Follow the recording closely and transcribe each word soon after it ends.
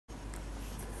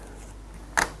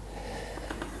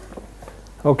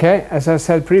Okay, as I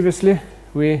said previously,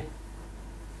 we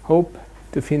hope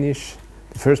to finish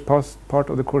the first part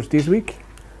of the course this week,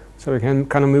 so we can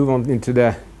kind of move on into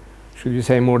the, should you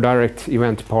say, more direct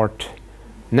event part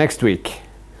next week.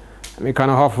 And we're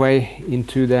kind of halfway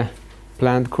into the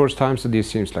planned course time, so this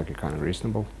seems like a kind of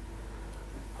reasonable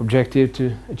objective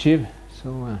to achieve.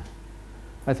 So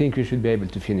I think we should be able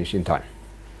to finish in time.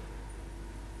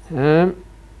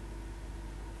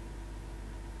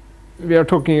 We are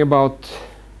talking about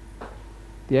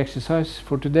the exercise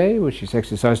for today, which is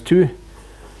exercise 2,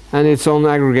 and it's on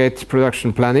aggregate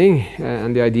production planning,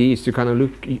 and the idea is to kind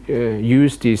of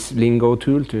use this lingo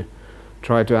tool to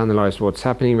try to analyze what's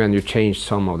happening when you change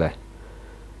some of the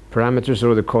parameters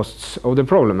or the costs of the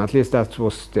problem. At least that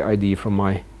was the idea from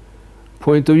my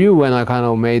point of view when I kind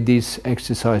of made this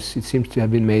exercise. It seems to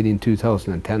have been made in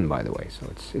 2010, by the way,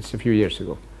 so it's a few years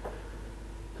ago.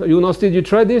 So Jonas, did you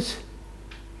try this?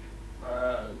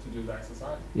 To do the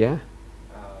exercise? Yeah.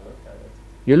 Looked at it.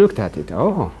 You looked at it?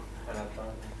 Oh. And I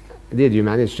tried it. Did you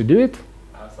manage to do it?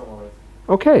 Some of it.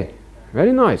 Okay,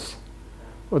 very nice.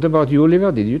 What about you,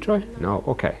 Olivia? Did you try? No.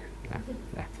 Okay.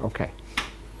 Yeah. Okay.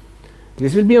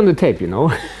 This will be on the tape, you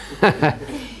know.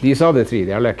 These other three,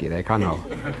 they are lucky. They kind of,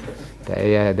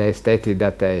 they stated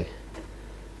that they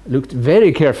looked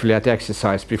very carefully at the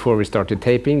exercise before we started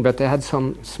taping, but they had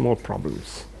some small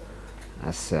problems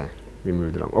as we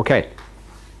moved along. Okay.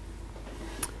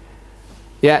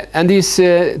 Yeah, and these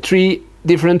 3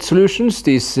 different solutions,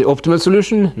 this optimal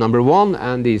solution, number 1,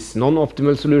 and these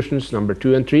non-optimal solutions, number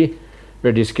 2 and 3,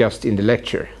 were discussed in the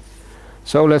lecture.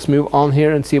 So let's move on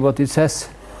here and see what it says.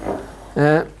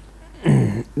 The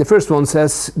first one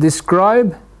says,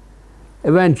 describe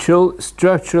eventual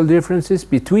structural differences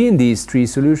between these 3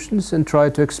 solutions and try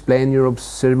to explain your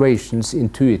observations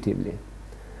intuitively.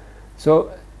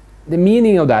 So the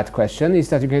meaning of that question is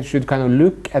that you should kind of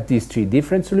look at these 3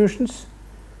 different solutions.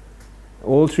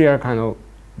 All 3 are kind of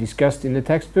discussed in the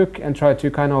textbook, and try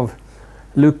to kind of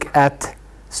look at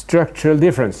structural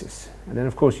differences. And then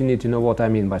of course you need to know what I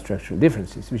mean by structural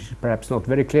differences, which is perhaps not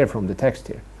very clear from the text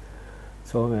here.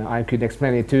 So I could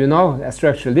explain it to you now. A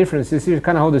structural difference is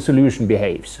kind of how the solution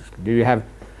behaves. Do you have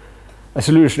a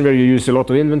solution where you use a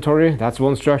lot of inventory? That's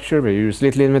one structure. Where you use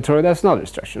little inventory, that's another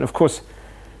structure. And of course,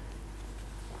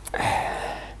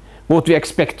 what we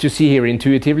expect to see here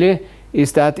intuitively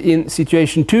is that in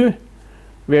situation 2,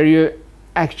 where you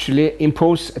actually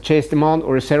impose a chase demand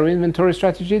or a zero inventory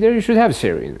strategy, there you should have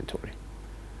zero inventory.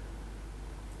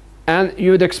 And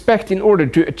you would expect, in order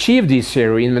to achieve this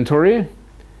zero inventory,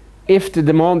 if the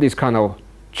demand is kind of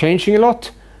changing a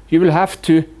lot, you will have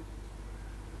to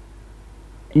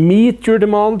meet your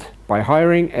demand by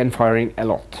hiring and firing a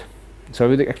lot. So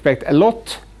we would expect a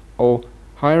lot of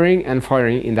hiring and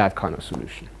firing in that kind of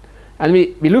solution. And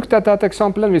we looked at that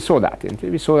example and we saw that.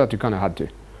 We saw that you kind of had to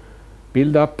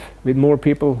build up with more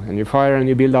people, and you fire and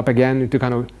you build up again to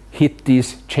kind of hit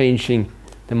these changing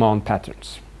demand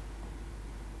patterns.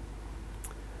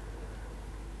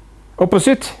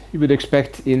 Opposite, you would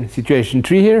expect in situation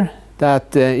 3 here,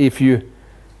 that if you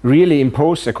really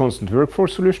impose a constant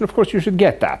workforce solution, of course you should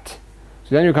get that.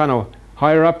 So then you kind of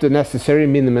hire up the necessary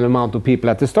minimal amount of people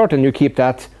at the start, and you keep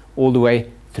that all the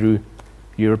way through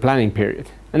your planning period.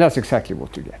 And that's exactly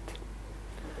what you get.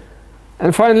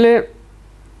 And finally,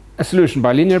 a solution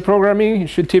by linear programming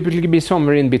should typically be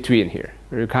somewhere in between here,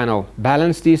 where you kind of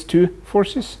balance these 2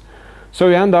 forces. So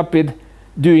you end up with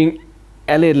doing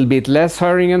a little bit less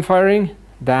hiring and firing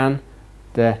than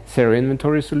the zero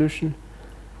inventory solution,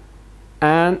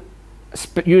 and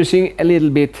using a little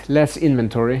bit less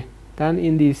inventory than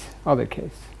in this other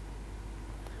case.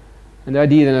 And the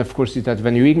idea then, of course, is that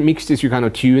when you mix this, you kind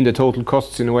of tune the total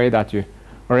costs in a way that you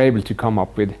are able to come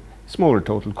up with smaller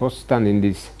total costs than in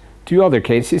these 2 other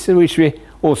cases, in which we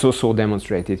also saw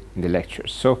demonstrated in the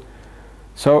lectures. So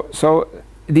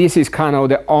this is kind of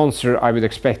the answer I would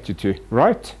expect you to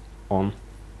write on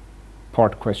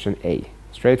part question A.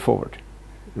 Straightforward,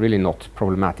 really not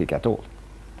problematic at all.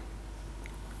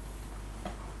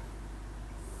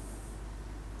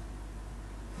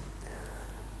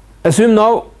 Assume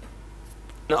now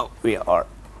we are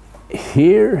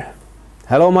here.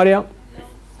 Hello, Maria. No,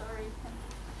 sorry.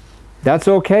 That's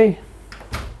okay.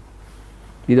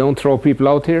 You don't throw people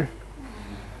out here.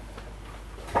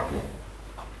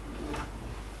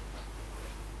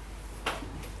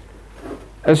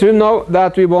 Assume now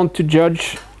that we want to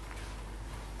judge.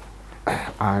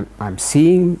 I'm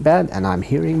seeing bad and I'm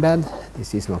hearing bad.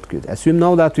 This is not good. Assume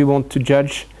now that we want to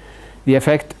judge the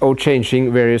effect of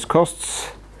changing various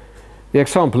costs. The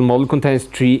example model contains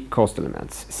 3 cost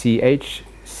elements: CH,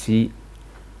 CF,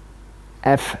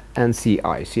 and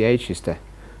CI. CH is the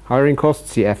hiring cost,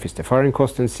 Cf is the firing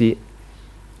cost, and Ci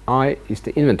is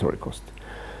the inventory cost.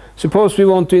 Suppose we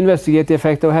want to investigate the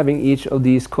effect of having each of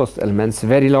these cost elements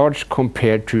very large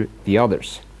compared to the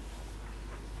others.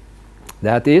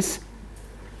 That is,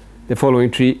 the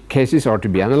following three cases are to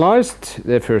be analyzed.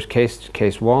 The first case,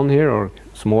 case 1 here, or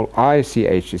small I, Ch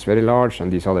is very large,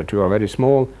 and these other two are very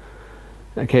small.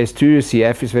 Case 2,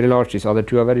 Cf is very large, these other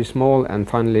two are very small. And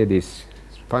finally, this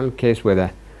final case where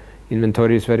the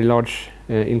inventory is very large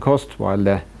in cost, while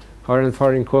the hire and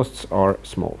firing costs are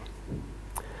small.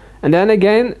 And then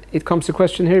again, it comes a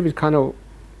question here which kind of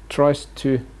tries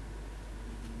to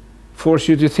force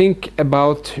you to think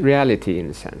about reality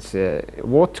in a sense.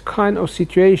 What kind of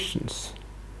situations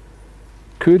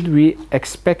could we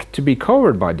expect to be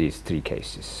covered by these three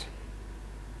cases?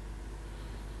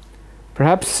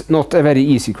 Perhaps not a very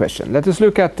easy question. Let us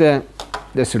look at the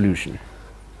solution.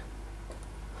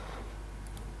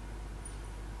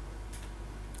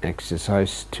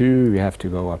 Exercise 2, we have to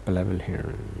go up a level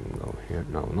here. Go here.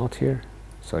 No, not here.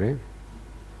 Sorry.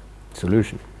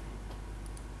 Solution.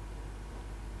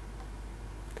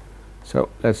 So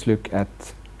let's look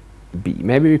at B.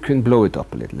 Maybe we can blow it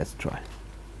up a little. Let's try.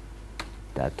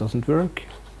 That doesn't work.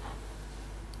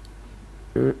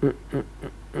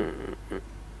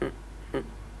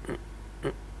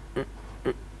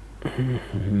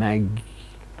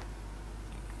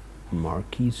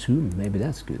 Marquee zoom. Maybe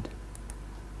that's good.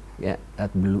 Yeah,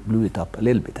 that blew it up a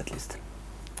little bit at least.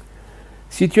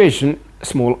 Situation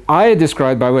small I,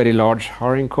 described by very large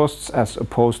hiring costs as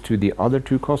opposed to the other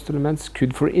two cost elements,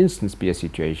 could for instance be a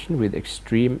situation with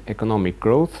extreme economic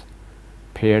growth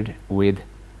paired with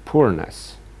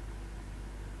poorness.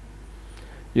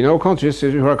 You know, countries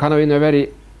who are kind of in a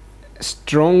very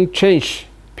strong change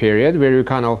period where you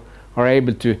kind of are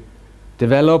able to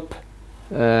develop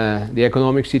the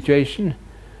economic situation,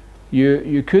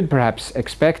 you could perhaps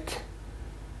expect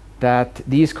that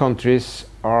these countries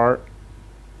are,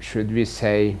 should we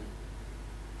say,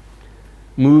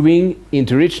 moving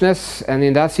into richness, and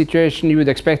in that situation you would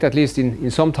expect at least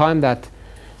in some time that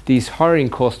these hiring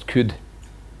costs could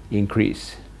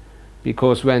increase,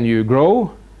 because when you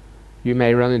grow you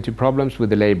may run into problems with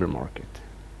the labor market.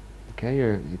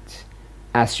 Okay,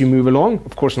 as you move along,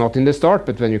 of course not in the start,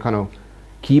 but when you kind of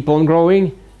keep on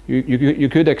growing, you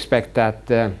could expect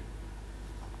that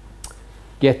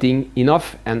getting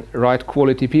enough and right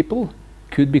quality people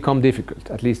could become difficult,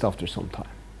 at least after some time.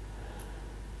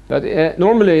 But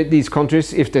normally these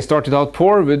countries, if they started out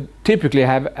poor, would typically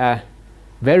have a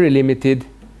very limited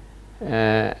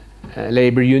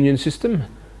labor union system,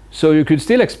 so you could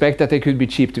still expect that they could be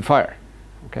cheap to fire.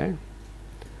 Okay.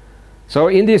 So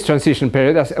in this transition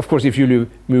period, of course, if you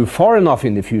move far enough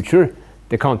in the future,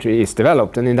 the country is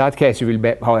developed, and in that case you will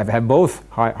have both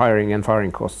hiring and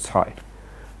firing costs high.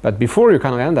 But before you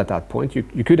kind of end at that point,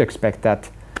 you could expect that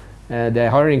the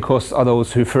hiring costs are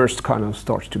those who first kind of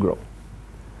start to grow.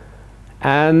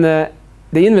 And the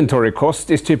inventory cost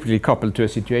is typically coupled to a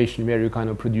situation where you kind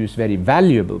of produce very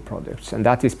valuable products, and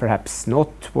that is perhaps not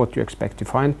what you expect to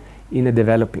find in a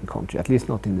developing country, at least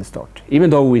not in the start, even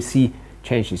though we see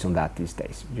changes on that these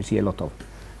days. You see a lot of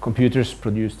computers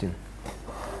produced in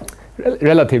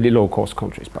relatively low-cost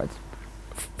countries,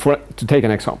 to take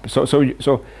an example. So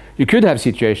you could have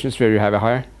situations where you have a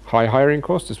high hiring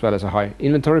cost as well as a high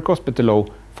inventory cost, but a low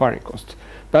firing cost.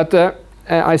 But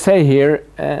I say here,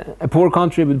 a poor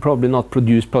country would probably not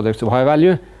produce products of high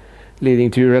value,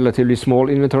 leading to relatively small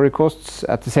inventory costs.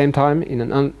 At the same time, in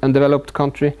an undeveloped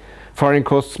country, firing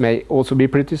costs may also be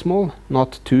pretty small,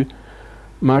 not too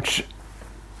much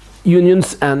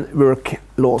unions and work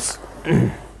laws.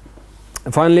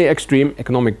 Finally, extreme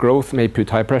economic growth may put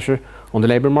high pressure on the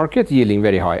labor market, yielding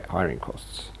very high hiring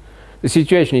costs. The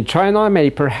situation in China may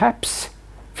perhaps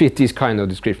fit this kind of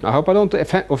description. I hope I don't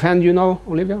offend you now,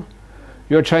 Olivia.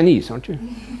 You're Chinese, aren't you?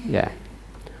 Yeah.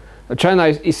 China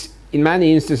is in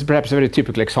many instances perhaps a very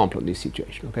typical example of this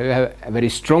situation. Okay, we have a very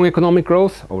strong economic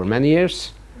growth over many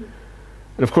years.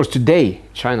 And of course today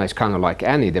China is kind of like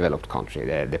any developed country.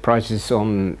 The prices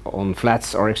on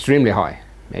flats are extremely high,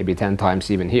 maybe 10 times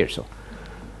even here. So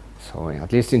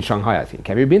at least in Shanghai, I think.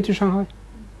 Have you been to Shanghai?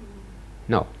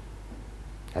 No.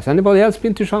 Has anybody else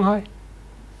been to Shanghai?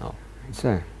 No.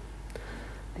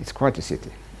 It's quite a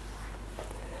city.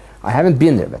 I haven't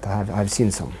been there, but I've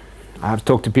seen some. I have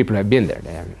talked to people who have been there.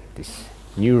 They have this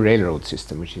new railroad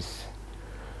system, which is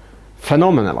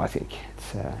phenomenal, I think.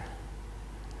 It's,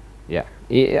 yeah.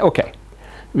 Okay.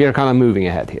 We are kind of moving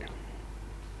ahead here.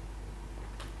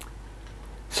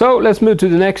 So let's move to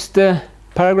the next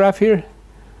paragraph here.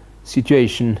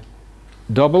 Situation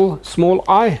double small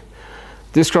I,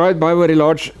 described by very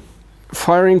large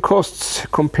firing costs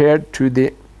compared to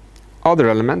the other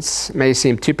elements may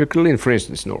seem typical in, for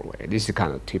instance, Norway. This is a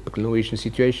kind of typical Norwegian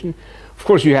situation. Of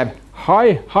course, you have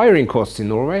high hiring costs in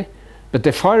Norway, but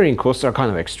the firing costs are kind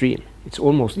of extreme. It's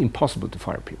almost impossible to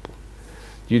fire people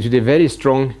due to the very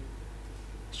strong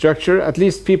structure. At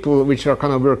least people which are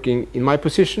kind of working in my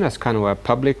position as kind of a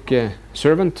public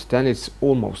servant, then it's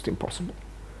almost impossible.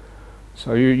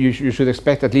 So you should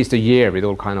expect at least a year with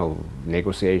all kind of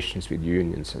negotiations with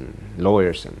unions and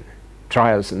lawyers and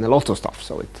trials and a lot of stuff.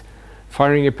 So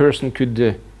firing a person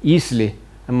could easily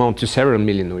amount to several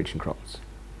million Norwegian crowns.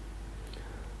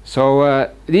 So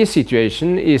this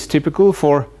situation is typical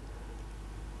for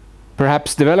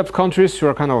perhaps developed countries who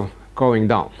are kind of going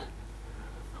down,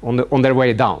 on their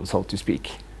way down, so to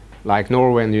speak, like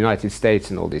Norway and the United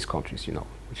States and all these countries, you know,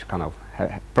 which kind of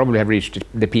probably have reached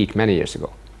the peak many years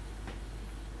ago.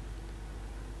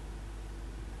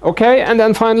 Okay, and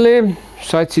then finally,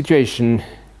 site situation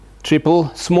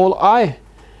small I,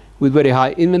 with very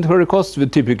high inventory costs,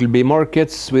 would typically be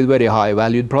markets with very high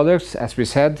valued products. As we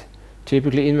said,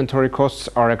 typically inventory costs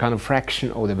are a kind of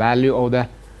fraction of the value of the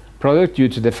product due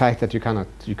to the fact that you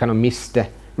cannot miss the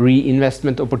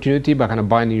reinvestment opportunity by kind of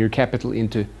binding your capital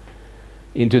into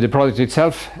the product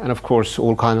itself. And of course,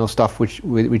 all kind of stuff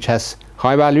which has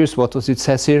high values. What does it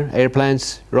says here?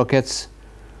 Airplanes, rockets.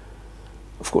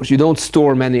 Of course, you don't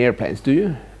store many airplanes, do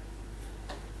you?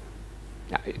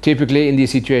 Typically, in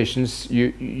these situations,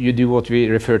 you do what we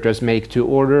refer to as make to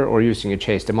order, or using a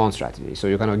chase demand strategy. So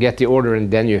you kind of get the order and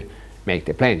then you make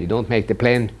the plane. You don't make the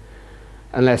plane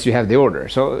unless you have the order.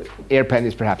 So airplane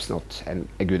is perhaps not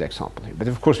a good example here. But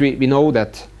of course, we know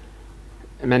that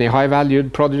many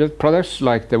high-valued products,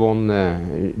 like the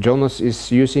one Jonas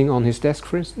is using on his desk,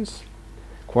 for instance,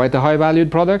 quite a high-valued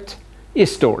product,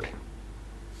 is stored.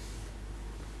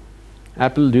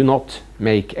 Apple do not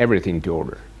make everything to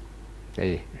order.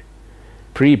 They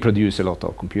pre-produce a lot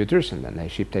of computers and then they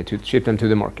ship them to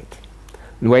the market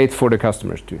and wait for the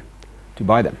customers to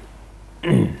buy them.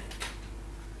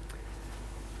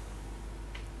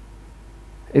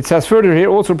 It says further here,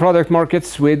 also product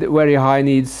markets with very high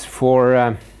needs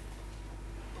for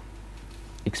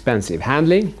expensive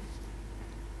handling.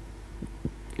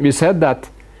 We said that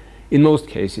in most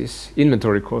cases,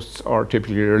 inventory costs are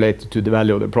typically related to the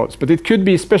value of the products. But it could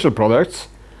be special products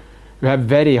who have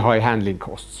very high handling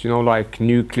costs, you know, like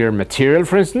nuclear material,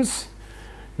 for instance,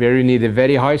 where you need a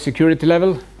very high security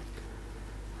level.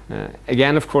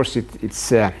 Again, of course,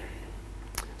 it's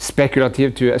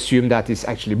speculative to assume that it's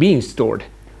actually being stored.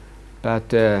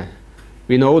 But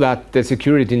we know that the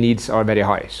security needs are very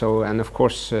high. So, and of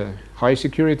course, high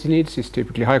security needs is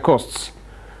typically high costs.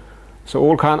 So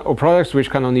all kind of products which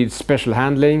kind of need special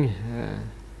handling,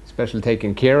 special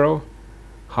taken care of,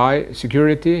 high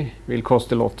security will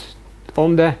cost a lot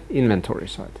on the inventory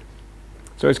side.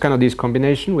 So it's kind of this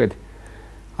combination with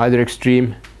either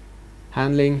extreme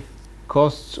handling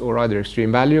costs or either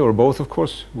extreme value, or both, of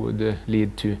course, would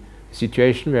lead to a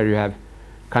situation where you have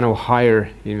kind of higher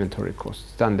inventory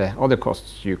costs than the other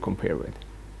costs you compare with.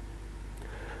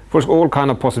 Of course, all kind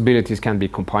of possibilities can be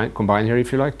combined here,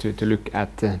 if you like, to look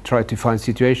at, try to find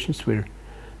situations where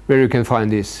you can find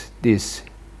these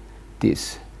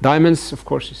diamonds. Of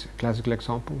course, is a classical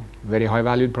example. Very high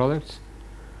valued products,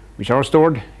 which are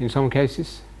stored in some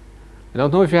cases. I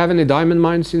don't know if you have any diamond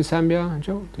mines in Zambia,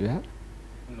 Joe. Do you have?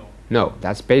 No. No,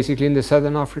 that's basically in the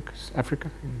southern Africa,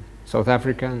 in South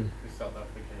Africa and South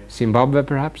Africa, yes. Zimbabwe,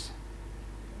 perhaps.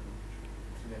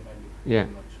 Yeah.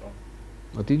 I'm not sure.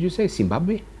 What did you say?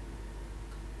 Zimbabwe?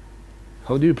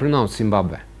 How do you pronounce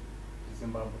Zimbabwe?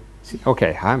 Zimbabwe.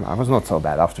 Okay, I was not so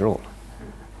bad after all.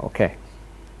 Okay.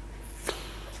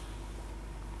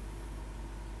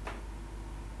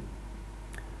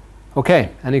 Okay,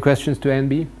 any questions to A and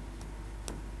B?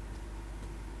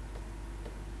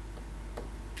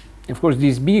 Of course,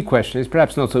 this B question is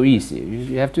perhaps not so easy.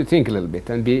 You have to think a little bit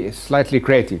and be slightly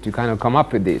creative to kind of come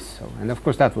up with this. So, and of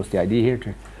course, that was the idea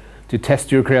here, to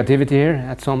test your creativity here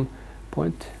at some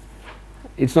point.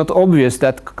 It's not obvious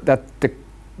that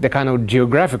the kind of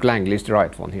geographical angle is the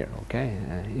right one here. Okay,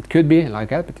 it could be like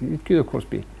that, but it could of course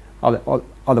be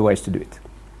other ways to do it.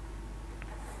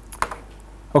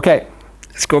 Okay,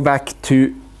 let's go back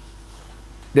to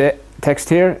the text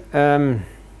here.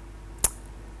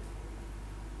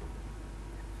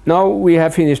 Now we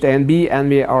have finished A and B, and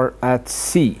we are at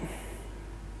C.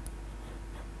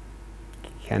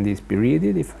 Can this be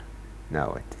read?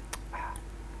 No.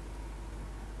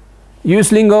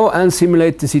 Use lingo and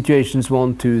simulate the situations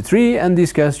 1, 2, 3 and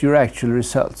discuss your actual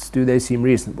results. Do they seem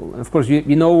reasonable? And of course,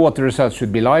 we know what the results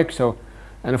should be like, so,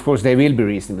 and of course they will be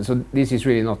reasonable. So this is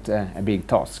really not a big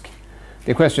task.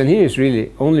 the question here is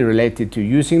really only related to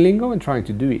using lingo and trying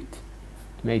to do it,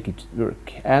 to make it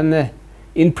work. And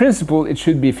in principle, it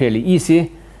should be fairly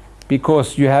easy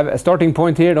because you have a starting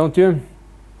point here, don't you?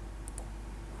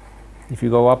 If you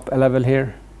go up a level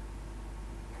here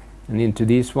and into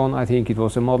this one, I think it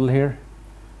was a model here.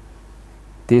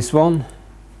 This one.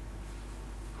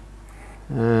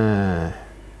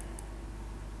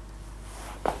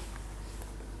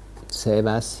 Save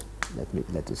as.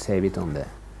 Let us save it on the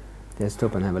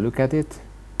desktop and have a look at it.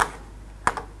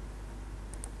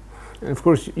 And of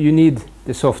course, you need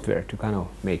the software to kind of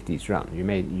make these run. You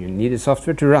need the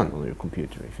software to run on your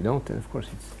computer. If you don't, then of course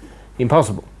it's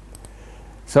impossible.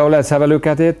 So let's have a look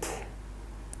at it.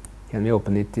 Can we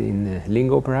open it in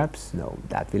Lingo perhaps? No,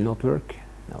 that will not work.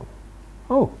 No.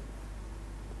 Oh,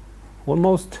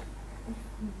 almost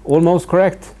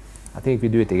correct. I think we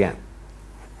do it again.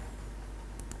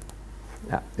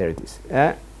 Yeah, there it is.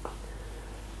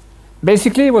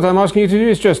 Basically, what I'm asking you to do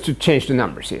is just to change the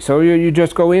numbers here. So you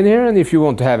just go in here, and if you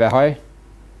want to have a high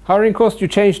hiring cost, you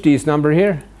change this number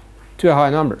here to a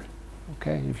high number.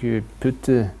 Okay, if you put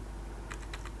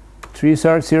 3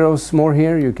 zeros more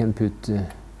here, you can put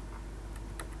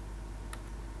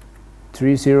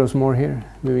 3 zeros more here,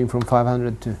 moving from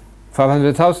 500 to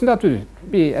 500,000. That would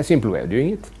be a simple way of doing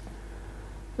it.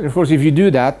 And of course, if you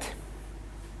do that,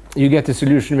 you get a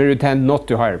solution where you tend not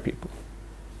to hire people.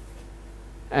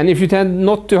 And if you tend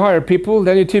not to hire people,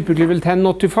 then you typically will tend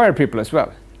not to fire people as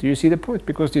well. Do you see the point?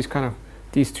 Because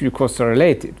these two costs are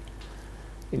related,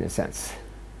 in a sense.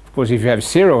 Of course, if you have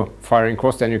 0 firing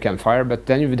cost, then you can fire, but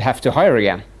then you would have to hire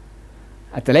again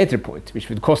at a later point, which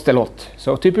would cost a lot.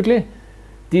 So typically,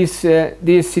 this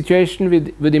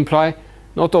situation would imply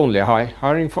not only a high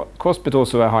hiring cost, but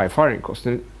also a high firing cost.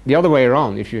 And the other way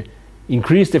around, if you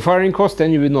increase the firing cost,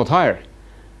 then you would not hire.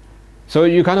 So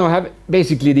you kind of have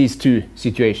basically these two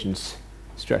situations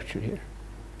structured here.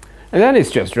 And then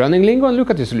it's just running Lingo and look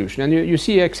at the solution. And you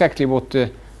see exactly what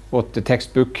the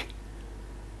textbook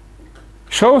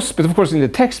shows. But of course, in the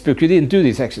textbook, you didn't do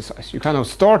this exercise. You kind of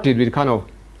started with kind of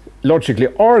logically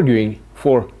arguing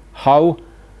for how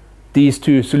these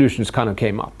two solutions kind of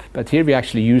came up. But here we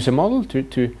actually use a model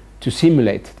to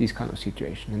simulate these kind of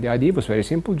situations. And the idea was very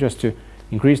simple, just to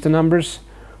increase the numbers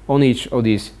on each of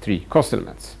these 3 cost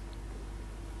elements.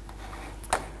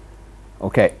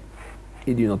 Okay,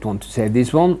 I do not want to save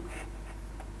this one.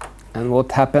 And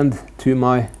what happened to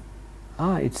my...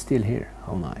 it's still here.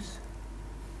 How nice.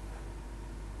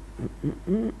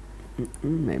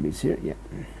 Maybe it's here, yeah.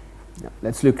 Now,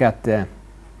 let's look at the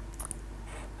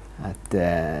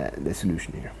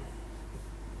solution here.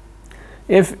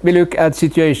 If we look at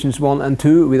situations 1 and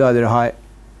 2 with either high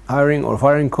hiring or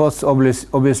firing costs,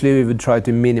 obviously we would try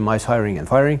to minimize hiring and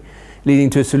firing,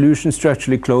 leading to a solution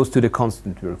structurally close to the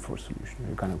constant workforce solution.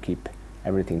 You kind of keep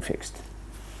everything fixed.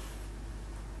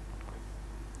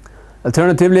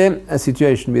 Alternatively, a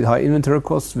situation with high inventory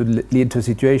costs would lead to a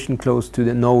situation close to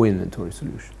the no inventory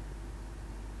solution.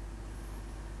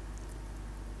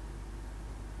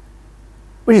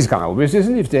 Which is kind of obvious,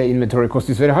 isn't it? If the inventory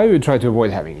cost is very high, you try to avoid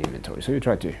having inventory. So you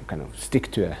try to kind of stick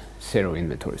to a 0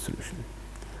 inventory solution.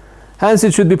 Hence,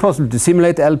 it should be possible to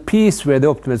simulate LPs where the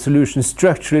optimal solution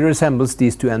structurally resembles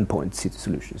these two endpoint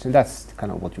solutions. And that's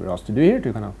kind of what you're asked to do here,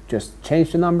 to kind of just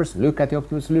change the numbers, look at the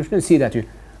optimal solution, and see that you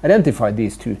identify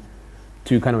these two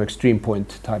kind of extreme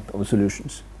point type of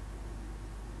solutions.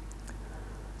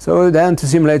 So then to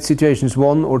simulate situations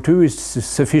 1 or 2 is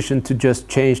sufficient to just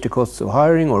change the costs of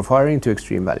hiring or firing to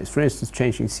extreme values. For instance,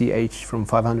 changing CH from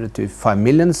 500 to 5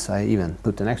 millions. I even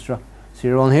put an extra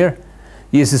 0 on here.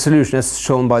 Is the solution as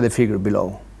shown by the figure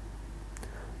below.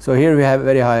 So here we have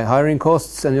very high hiring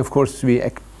costs, and of course we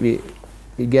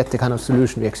get the kind of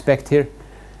solution we expect here.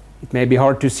 It may be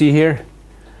hard to see here,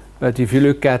 but if you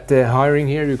look at the hiring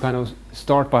here, you kind of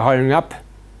start by hiring up,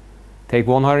 take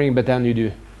 1 hiring, but then you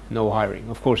do no hiring.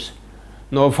 Of course,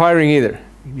 no firing either,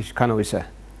 which kind of is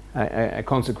a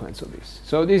consequence of this.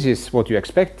 So this is what you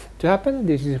expect to happen, and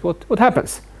this is what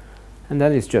happens. And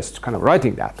then it's just kind of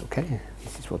writing that, okay?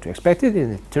 This is what you expected,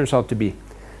 and it turns out to be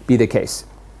the case.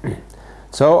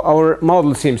 So our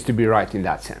model seems to be right in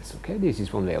that sense, okay? This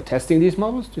is one way of testing these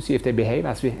models to see if they behave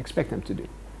as we expect them to do.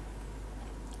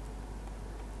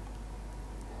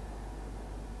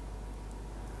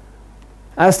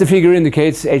 As the figure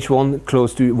indicates, H1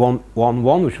 close to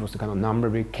 111, which was the kind of number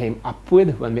we came up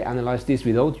with when we analyzed this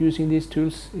without using these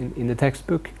tools in the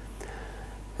textbook.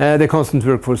 The constant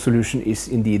workforce solution is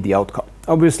indeed the outcome.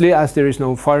 Obviously, as there is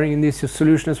no firing in this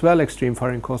solution as well, extreme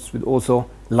firing costs would also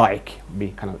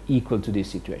be kind of equal to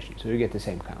this situation. So you get the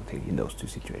same kind of thing in those two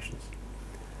situations.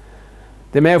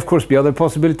 There may, of course, be other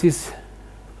possibilities.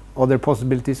 other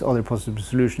possibilities, other possible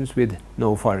solutions with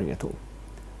no firing at all.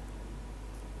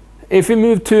 If we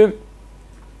move to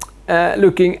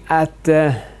looking at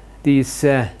these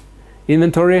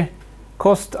inventory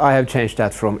cost, I have changed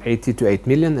that from 80 to 8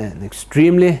 million, an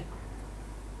extremely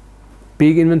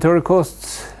big inventory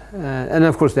costs, and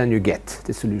of course then you get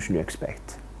the solution you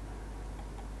expect,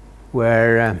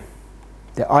 where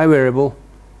the I variable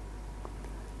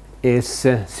is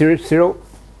 0, 0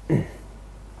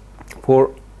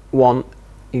 for 1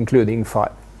 including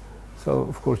 5. So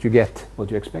of course you get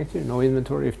what you expect here, no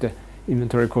inventory if the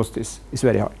inventory cost is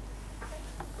very high.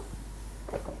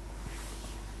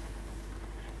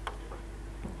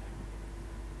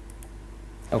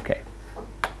 Okay,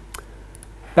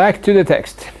 back to the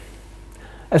text.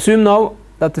 Assume now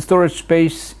that the storage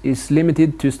space is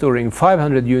limited to storing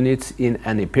 500 units in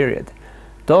any period.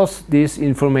 Does this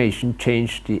information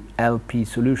change the LP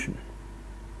solution?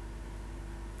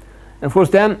 And of course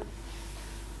then,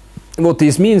 what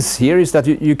this means here is that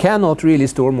you cannot really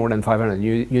store more than 500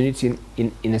 units in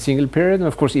a single period. And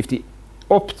of course, if the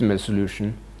optimal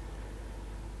solution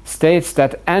states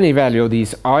that any value of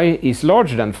these I is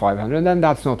larger than 500, then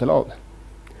that's not allowed.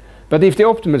 But if the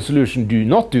optimal solution do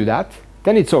not do that,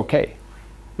 then it's okay.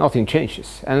 Nothing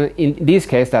changes. And in this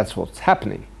case, that's what's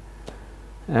happening.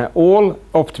 All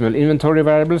optimal inventory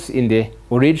variables in the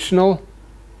original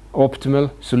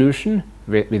optimal solution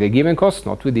with a given cost,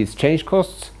 not with these change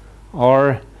costs,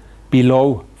 are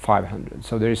below 500.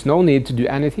 So there is no need to do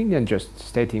anything than just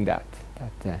stating that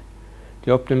the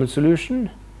optimal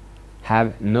solution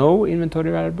have no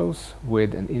inventory variables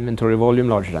with an inventory volume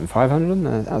larger than 500,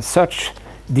 and as such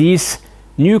this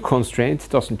new constraint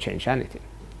doesn't change anything.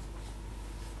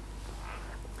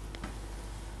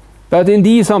 But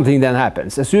indeed something then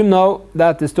happens. Assume now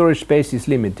that the storage space is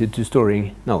limited to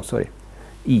storing,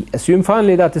 assume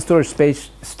finally that the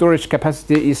storage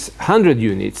capacity is 100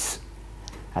 units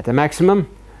at a maximum,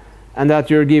 and that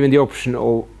you're given the option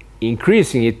of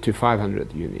increasing it to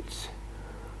 500 units.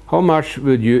 How much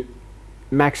would you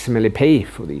maximally pay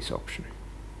for this option?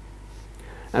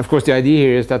 And of course the idea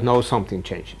here is that now something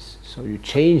changes. So you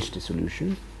change the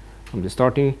solution from the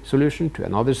starting solution to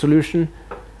another solution.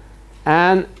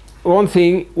 And one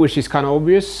thing which is kind of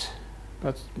obvious,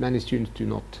 but many students do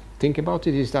not think about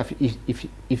it, is that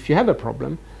if you have a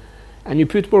problem and you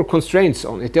put more constraints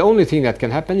on it, the only thing that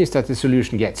can happen is that the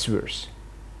solution gets worse.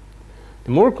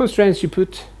 The more constraints you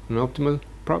put on an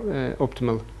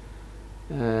optimal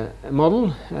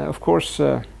model, of course,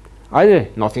 either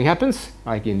nothing happens,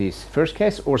 like in this first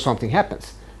case, or something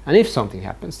happens. And if something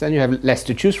happens, then you have less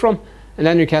to choose from, and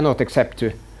then you cannot accept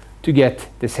to get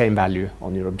the same value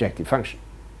on your objective function.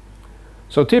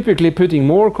 So typically putting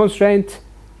more constraint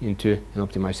into an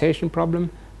optimization problem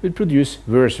will produce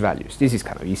worse values. This is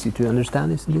kind of easy to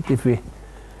understand, isn't it?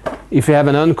 If we have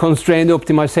an unconstrained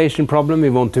optimization problem we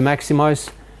want to maximize,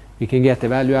 we can get the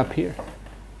value up here.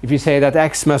 If you say that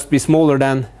x must be smaller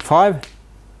than 5,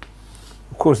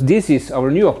 of course this is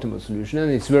our new optimal solution,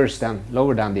 and it's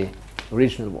lower than the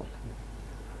original one.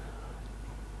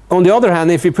 On the other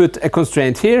hand, if we put a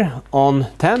constraint here on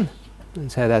 10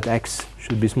 and say that x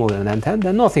should be smaller than 10,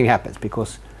 then nothing happens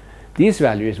because this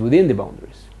value is within the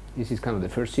boundaries. This is kind of the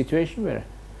first situation where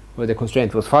the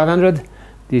constraint was 500.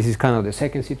 This is kind of the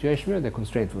second situation where the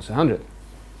constraint was 100.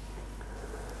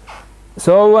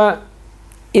 So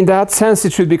in that sense,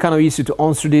 it should be kind of easy to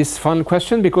answer this final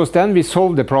question, because then we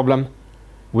solve the problem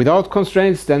without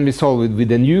constraints, then we solve it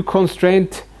with a new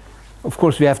constraint. Of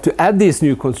course, we have to add these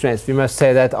new constraints. We must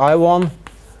say that I1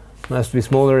 must be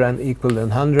smaller than equal than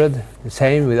 100. The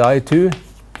same with I2.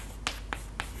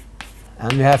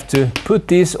 And we have to put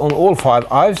this on all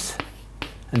 5 i's.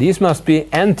 And these must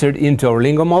be entered into our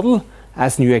Lingo model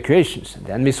as new equations. And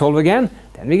then we solve again.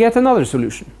 Then we get another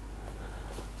solution.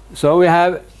 So we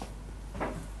have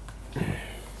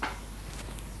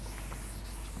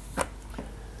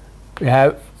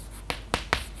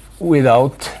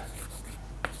without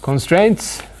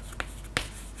constraints.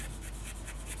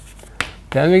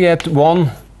 Then we get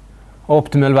one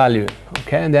optimal value.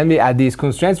 Okay, and then we add these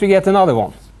constraints, we get another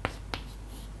one.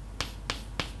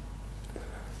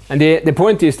 And the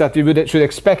point is that we should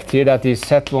expect here that this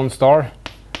set1 star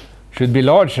should be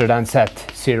larger than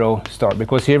set0 star,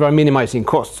 because here we are minimizing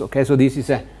costs. Okay, so this is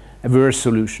a worse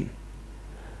solution.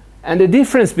 And the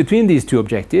difference between these two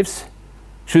objectives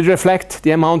should reflect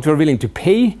the amount we are willing to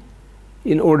pay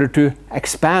in order to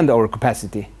expand our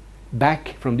capacity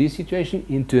back from this situation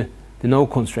into the no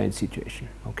constraint situation.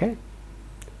 Okay,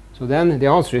 so then the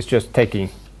answer is just taking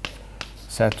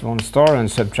set1 star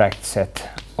and subtract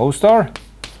set0 star.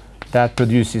 That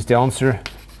produces the answer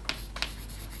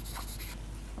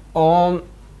on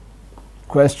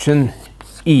Question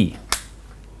E.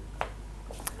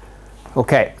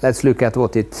 Okay, let's look at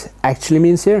what it actually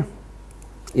means here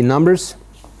in numbers.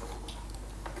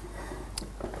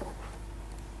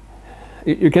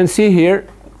 You can see here,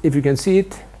 if you can see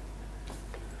it.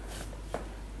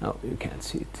 No, you can't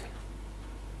see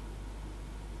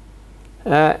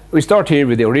it. We start here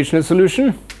with the original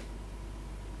solution.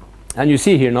 And you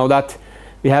see here now that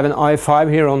we have an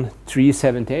I5 here on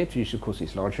 378, which of course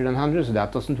is larger than 100, so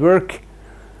that doesn't work.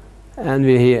 And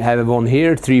we have one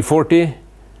here, 340,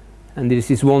 and this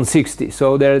is 160.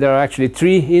 So there are actually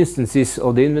 3 instances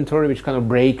of the inventory which kind of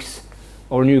breaks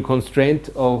our new constraint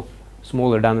of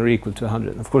smaller than or equal to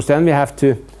 100. Of course, then we have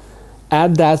to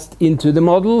add that into the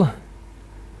model.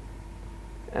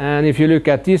 And if you look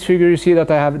at this figure, you see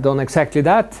that I have done exactly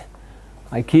that.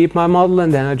 I keep my model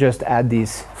and then I just add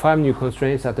these 5 new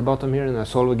constraints at the bottom here and I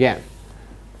solve again.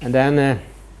 And then it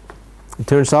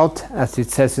turns out, as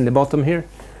it says in the bottom here,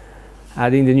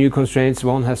 adding the new constraints,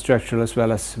 one has structural as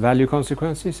well as value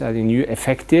consequences. Adding new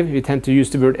effective, we tend to use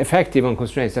the word effective on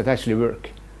constraints that actually work.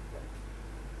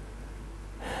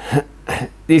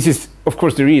 This is, of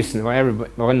course, the reason why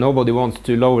nobody wants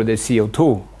to lower the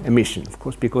CO2 emission, of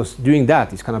course, because doing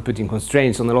that is kind of putting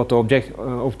constraints on a lot of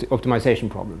optimization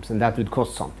problems, and that would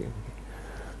cost something.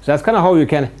 So that's kind of how you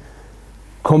can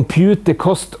compute the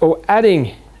cost of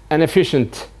adding an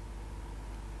efficient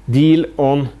deal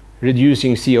on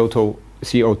reducing CO2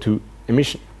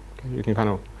 emission. Okay, you can kind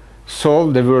of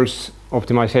solve the world's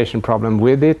optimization problem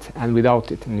with it and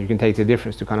without it, and you can take the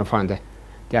difference to kind of find the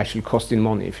actual cost in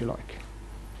money, if you like.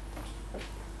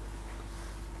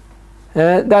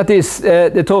 That is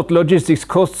the total logistics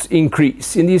costs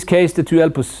increase. In this case, the 2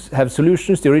 LPOs have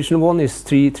solutions. The original one is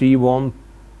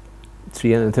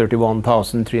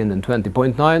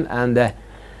 331,320.9, and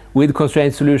with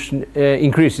constraint solution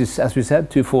increases, as we said,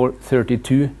 to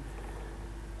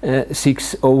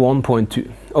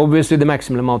 432,601.2. Obviously, the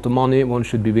maximum amount of money one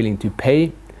should be willing to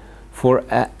pay for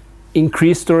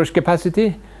increased storage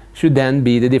capacity should then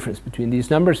be the difference between these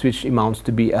numbers, which amounts to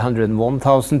be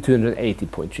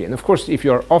 101,280.3. And of course, if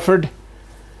you are offered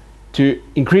to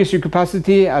increase your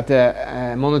capacity at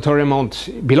a monetary amount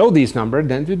below this number,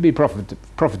 then it would be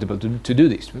profitable to do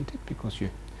this, wouldn't it? Because you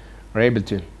are able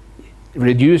to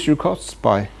reduce your costs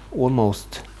by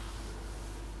almost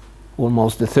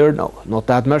a third. No, not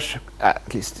that much,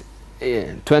 at least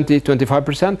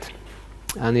 20-25%.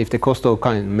 And if the cost of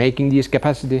kind of making this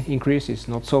capacity increase is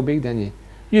not so big, then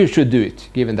you should do it,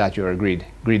 given that you are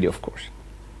greedy, of course.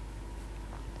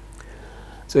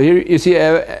 So here you see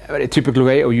a very typical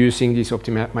way of using this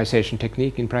optimization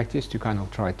technique in practice to kind of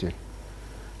try to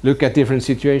look at different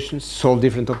situations, solve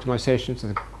different optimizations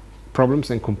and problems,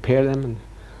 and compare them and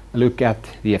look at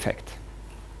the effect.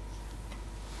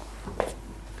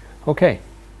 Okay,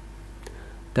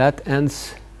 that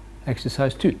ends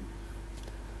exercise 2. Do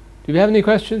we have any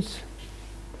questions?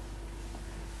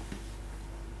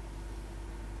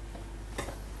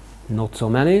 Not so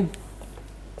many.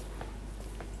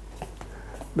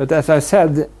 But as I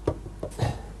said,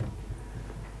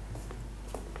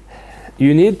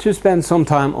 you need to spend some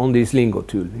time on this Lingo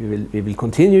tool. We will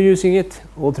continue using it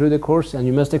all through the course, and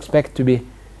you must expect to be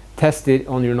tested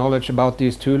on your knowledge about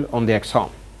this tool on the exam.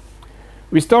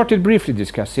 We started briefly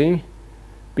discussing,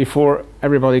 before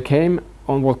everybody came,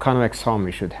 on what kind of exam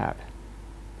we should have.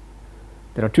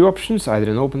 There are 2 options,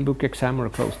 either an open book exam or a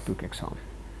closed book exam.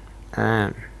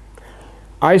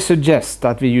 I suggest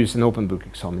that we use an open book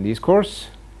exam in this course,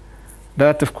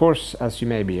 but of course, as you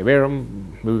may be aware of,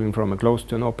 moving from a closed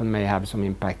to an open may have some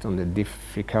impact on the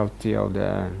difficulty of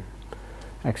the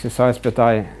exercise, but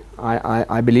I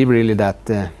believe really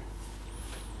that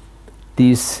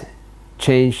this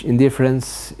change in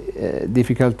difference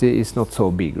difficulty is not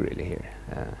so big really here.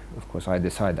 Of course, I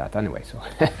decide that anyway, so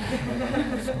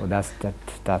so that's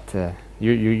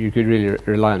you could really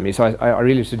rely on me. So I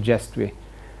really suggest we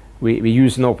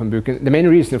use an open book. And the main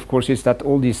reason, of course, is that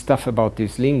all this stuff about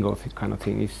this lingo kind of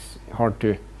thing is hard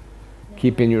to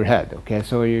keep in your head. Okay,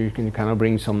 so you can kind of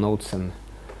bring some notes and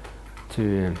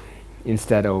to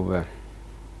instead of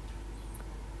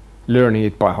learning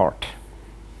it by heart.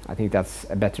 I think that's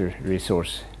a better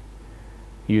resource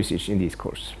usage in this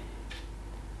course.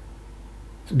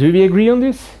 So do we agree on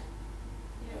this?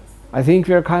 Yes. I think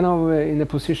we are kind of in a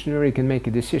position where we can make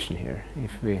a decision here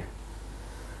if we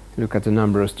look at the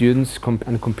number of students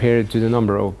and compare it to the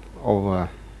number of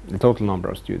the total number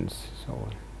of students. So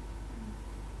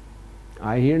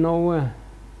I hear no.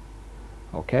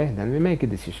 Okay, then we make a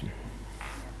decision.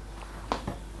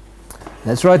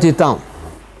 Let's write it down.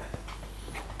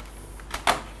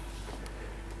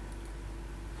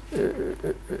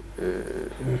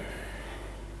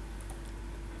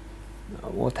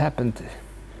 What happened?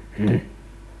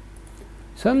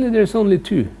 Suddenly there's only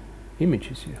 2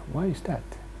 images here. Why is that?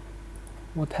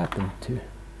 What happened to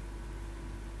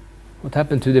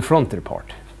the frontal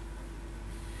part?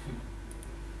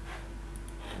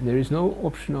 There is no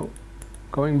option of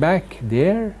going back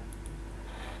there.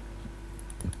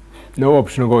 No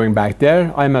option of going back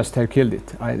there. I must have killed it.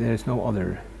 There is no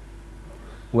other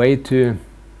way to.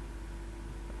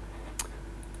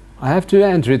 I have to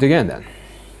enter it again then.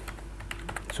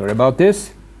 Sorry about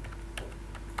this.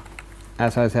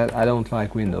 As I said, I don't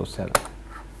like Windows 7.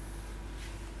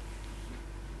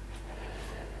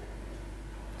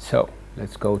 So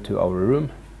let's go to our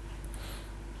room.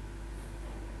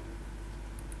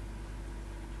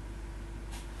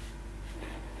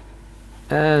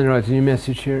 And write a new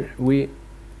message here. We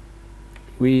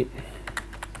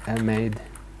have made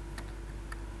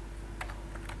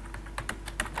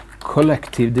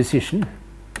collective decision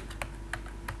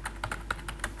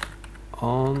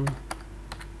on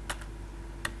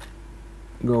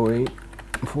going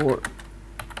for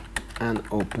an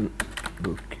open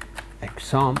book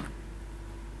exam,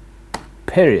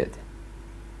 period.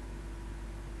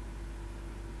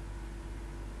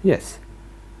 Yes.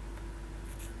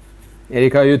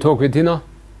 Erika, you talk with Tina?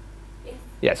 Yes.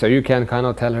 Yeah, so you can kind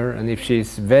of tell her, and if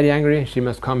she's very angry, she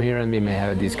must come here and we may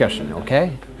have a discussion,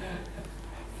 okay?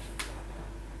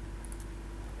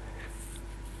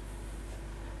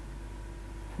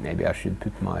 Maybe I should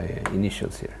put my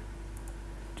initials here,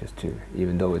 just to,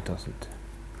 even though it doesn't.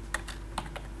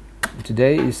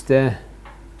 Today is the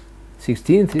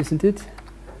 16th, isn't it?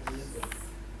 Yes.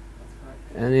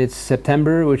 And it's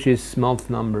September, which is month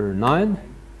number 9.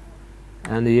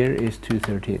 And the year is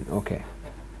 2013. Okay.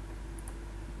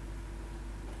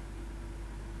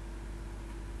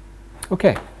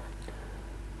 Okay.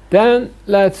 Then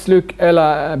let's look a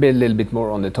little bit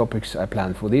more on the topics I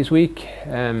planned for this week.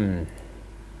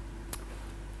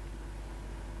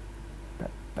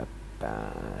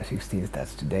 16th,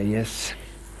 that's today, yes.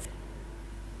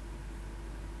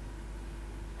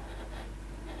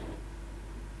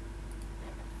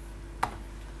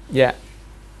 Yeah.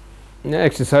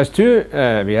 Exercise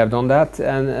 2, we have done that,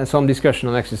 and some discussion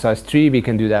on exercise 3. We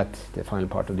can do that the final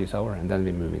part of this hour, and then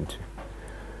we move into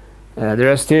the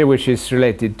rest here, which is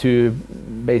related to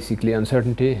basically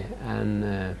uncertainty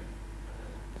and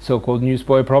so-called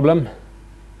newsboy problem.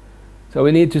 So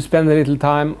we need to spend a little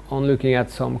time on looking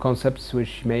at some concepts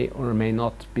which may or may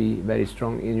not be very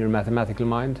strong in your mathematical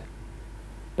mind,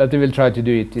 but we will try to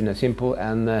do it in a simple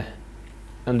and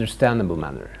understandable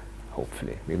manner.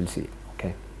 Hopefully, we will see.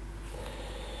 Okay.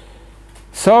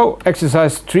 So,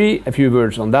 exercise 3, a few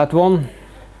words on that one.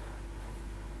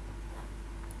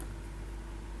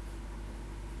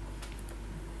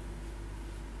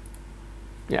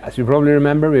 Yeah, as you probably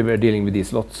remember, we were dealing with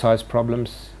these lot size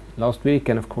problems last week,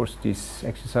 and of course this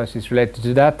exercise is related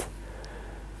to that.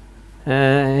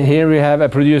 Here we have a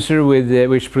producer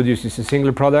which produces a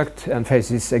single product and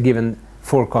faces a given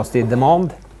forecasted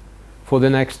demand for the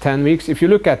next 10 weeks. If you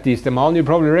look at these demand, you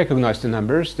probably recognize the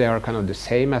numbers. They are kind of the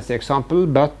same as the example,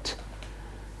 but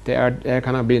they are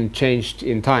kind of been changed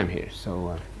in time here.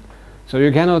 So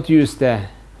you cannot use the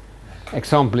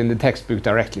example in the textbook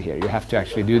directly here. You have to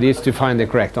actually do this to find the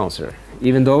correct answer,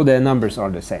 even though the numbers are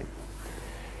the same.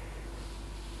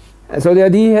 And so the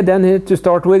idea then here to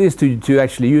start with is to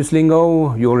actually use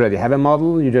Lingo. You already have a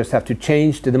model. You just have to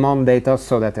change the demand data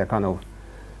so that they're kind of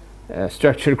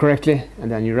structured correctly, and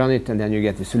then you run it, and then you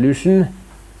get the solution.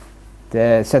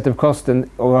 The setup cost of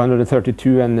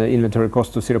 132 and the inventory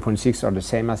cost of 0.6 are the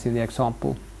same as in the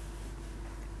example.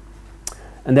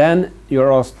 And then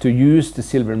you're asked to use the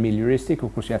silver mill heuristic.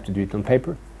 Of course, you have to do it on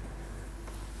paper.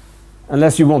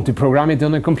 Unless you want to program it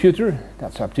on a computer,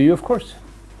 that's up to you, of course.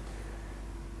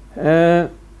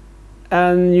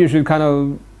 And you should kind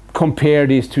of compare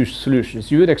these two solutions.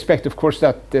 You would expect, of course,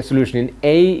 that the solution in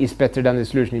A is better than the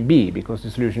solution in B, because the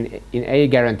solution in A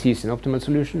guarantees an optimal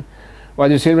solution, while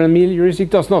the silver mill heuristic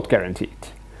does not guarantee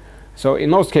it. So in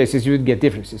most cases you would get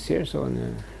differences here. So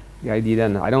the idea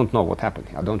then, I don't know what happened.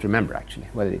 I don't remember actually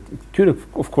whether it could have,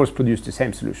 of course, produce the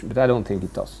same solution, but I don't think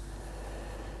it does.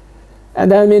 And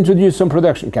then we introduce some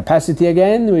production capacity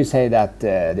again. We say that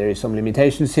there is some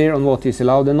limitations here on what is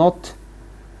allowed and not.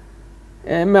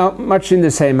 Much in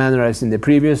the same manner as in the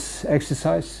previous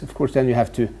exercise. Of course, then you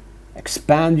have to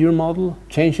expand your model,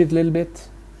 change it a little bit,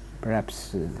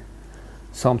 perhaps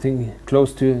something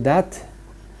close to that.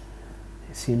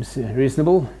 It seems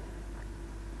reasonable.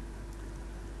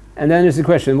 And then there's the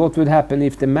question, what would happen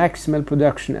if the maximal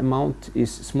production amount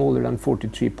is smaller than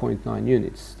 43.9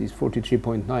 units? This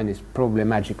 43.9 is probably a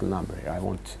magical number here.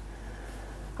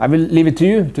 I will leave it to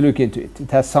you to look into it. It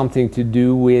has something to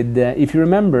do with, if you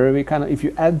remember, if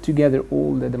you add together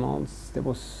all the demands, there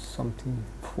was something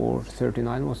for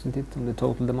 39, wasn't it, on the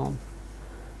total demand?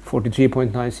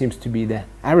 43.9 seems to be the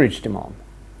average demand.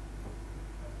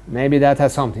 Maybe that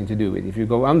has something to do with it. If you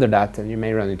go under that, then you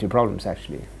may run into problems,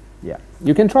 actually. Yeah,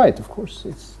 you can try it, of course.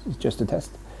 It's just a test.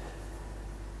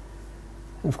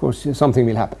 Of course, something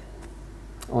will happen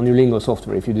on your Lingo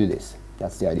software if you do this.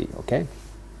 That's the idea, okay?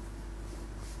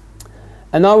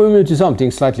 And now we move to something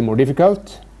slightly more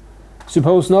difficult.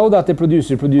 Suppose now that the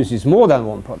producer produces more than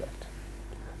one product.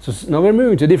 So now we're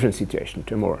moving to a different situation,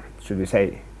 to a more, should we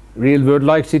say,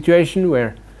 real-world-like situation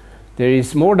where there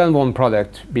is more than one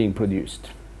product being produced.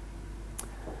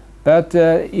 But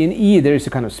in E there is a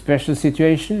kind of special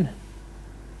situation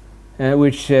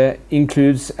which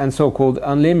includes a so-called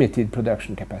unlimited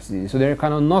production capacity. So there are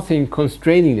kind of nothing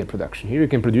constraining the production. Here you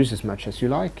can produce as much as you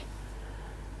like.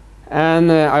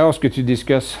 And I ask you to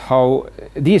discuss how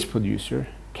this producer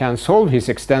can solve his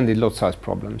extended lot size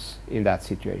problems in that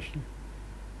situation.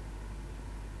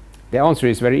 The answer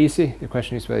is very easy. The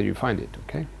question is whether you find it,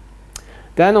 okay?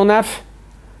 Then on F,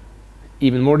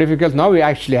 even more difficult. Now we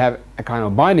actually have a kind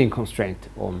of binding constraint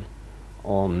on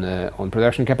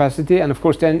production capacity. And of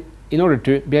course then, in order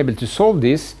to be able to solve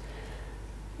this,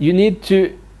 you need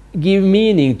to give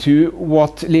meaning to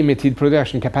what limited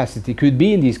production capacity could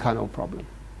be in this kind of problem.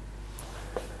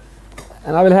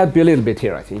 And I will help you a little bit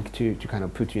here, I think, to kind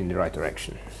of put you in the right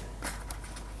direction.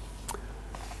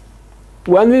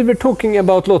 When we were talking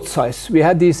about lot size, we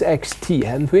had this xt,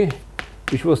 hadn't we?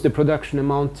 Which was the production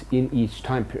amount in each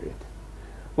time period.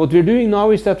 What we're doing now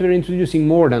is that we're introducing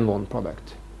more than one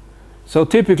product. So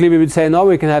typically we would say now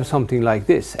we can have something like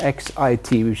this,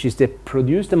 xit, which is the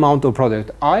produced amount of product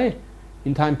I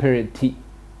in time period t.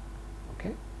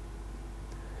 Okay.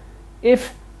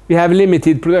 If we have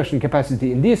limited production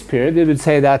capacity in this period, we would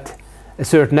say that a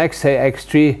certain x, say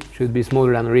x3, should be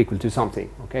smaller than or equal to something,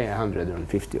 okay,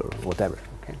 150 or whatever.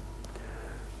 Okay.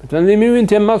 But when we move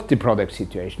into a multi-product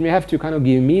situation, we have to kind of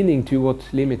give meaning to what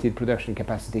limited production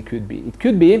capacity could be. It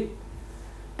could be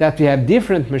that we have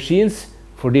different machines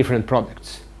for different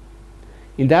products.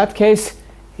 In that case,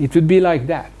 it would be like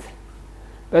that.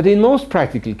 But in most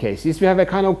practical cases, we have a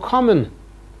kind of common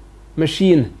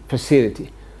machine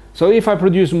facility. So if I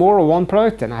produce more of one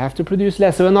product, then I have to produce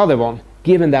less of another one,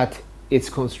 given that it's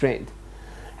constrained.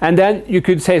 And then you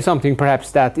could say something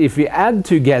perhaps that if we add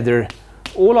together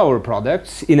all our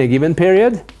products in a given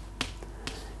period,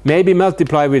 maybe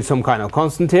multiply with some kind of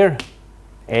constant here,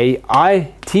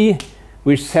 AIT,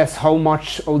 which says how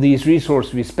much of these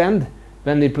resources we spend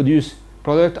when we produce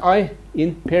product I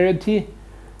in period T,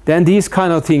 then these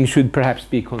kind of things should perhaps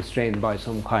be constrained by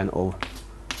some kind of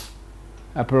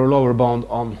upper or lower bound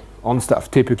on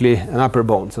stuff, typically an upper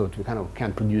bound, so that we kind of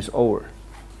can produce over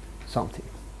something.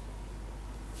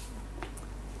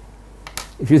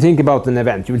 If you think about an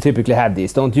event, you will typically have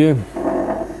these, don't you?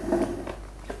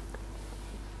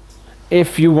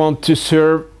 If you want to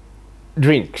serve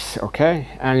drinks, okay,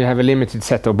 and you have a limited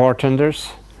set of bartenders,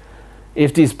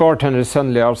 if these bartenders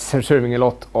suddenly are serving a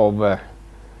lot of what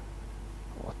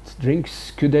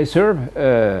drinks could they serve?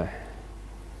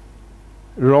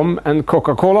 Rum and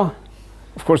Coca-Cola,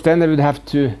 of course then they would have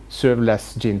to serve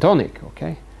less gin tonic,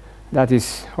 okay? That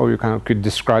is how you kind of could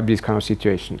describe this kind of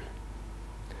situation.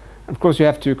 Of course you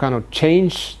have to kind of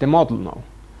change the model now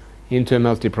into a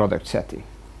multi-product setting.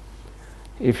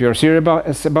 If you're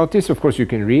serious about this, of course you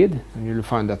can read, and you'll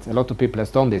find that a lot of people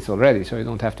have done this already, so you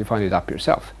don't have to find it up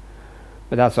yourself.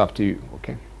 But that's up to you,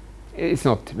 okay? It's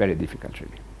not very difficult,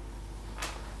 really.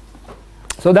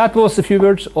 So that was a few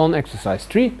words on exercise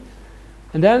 3,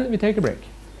 and then we take a break.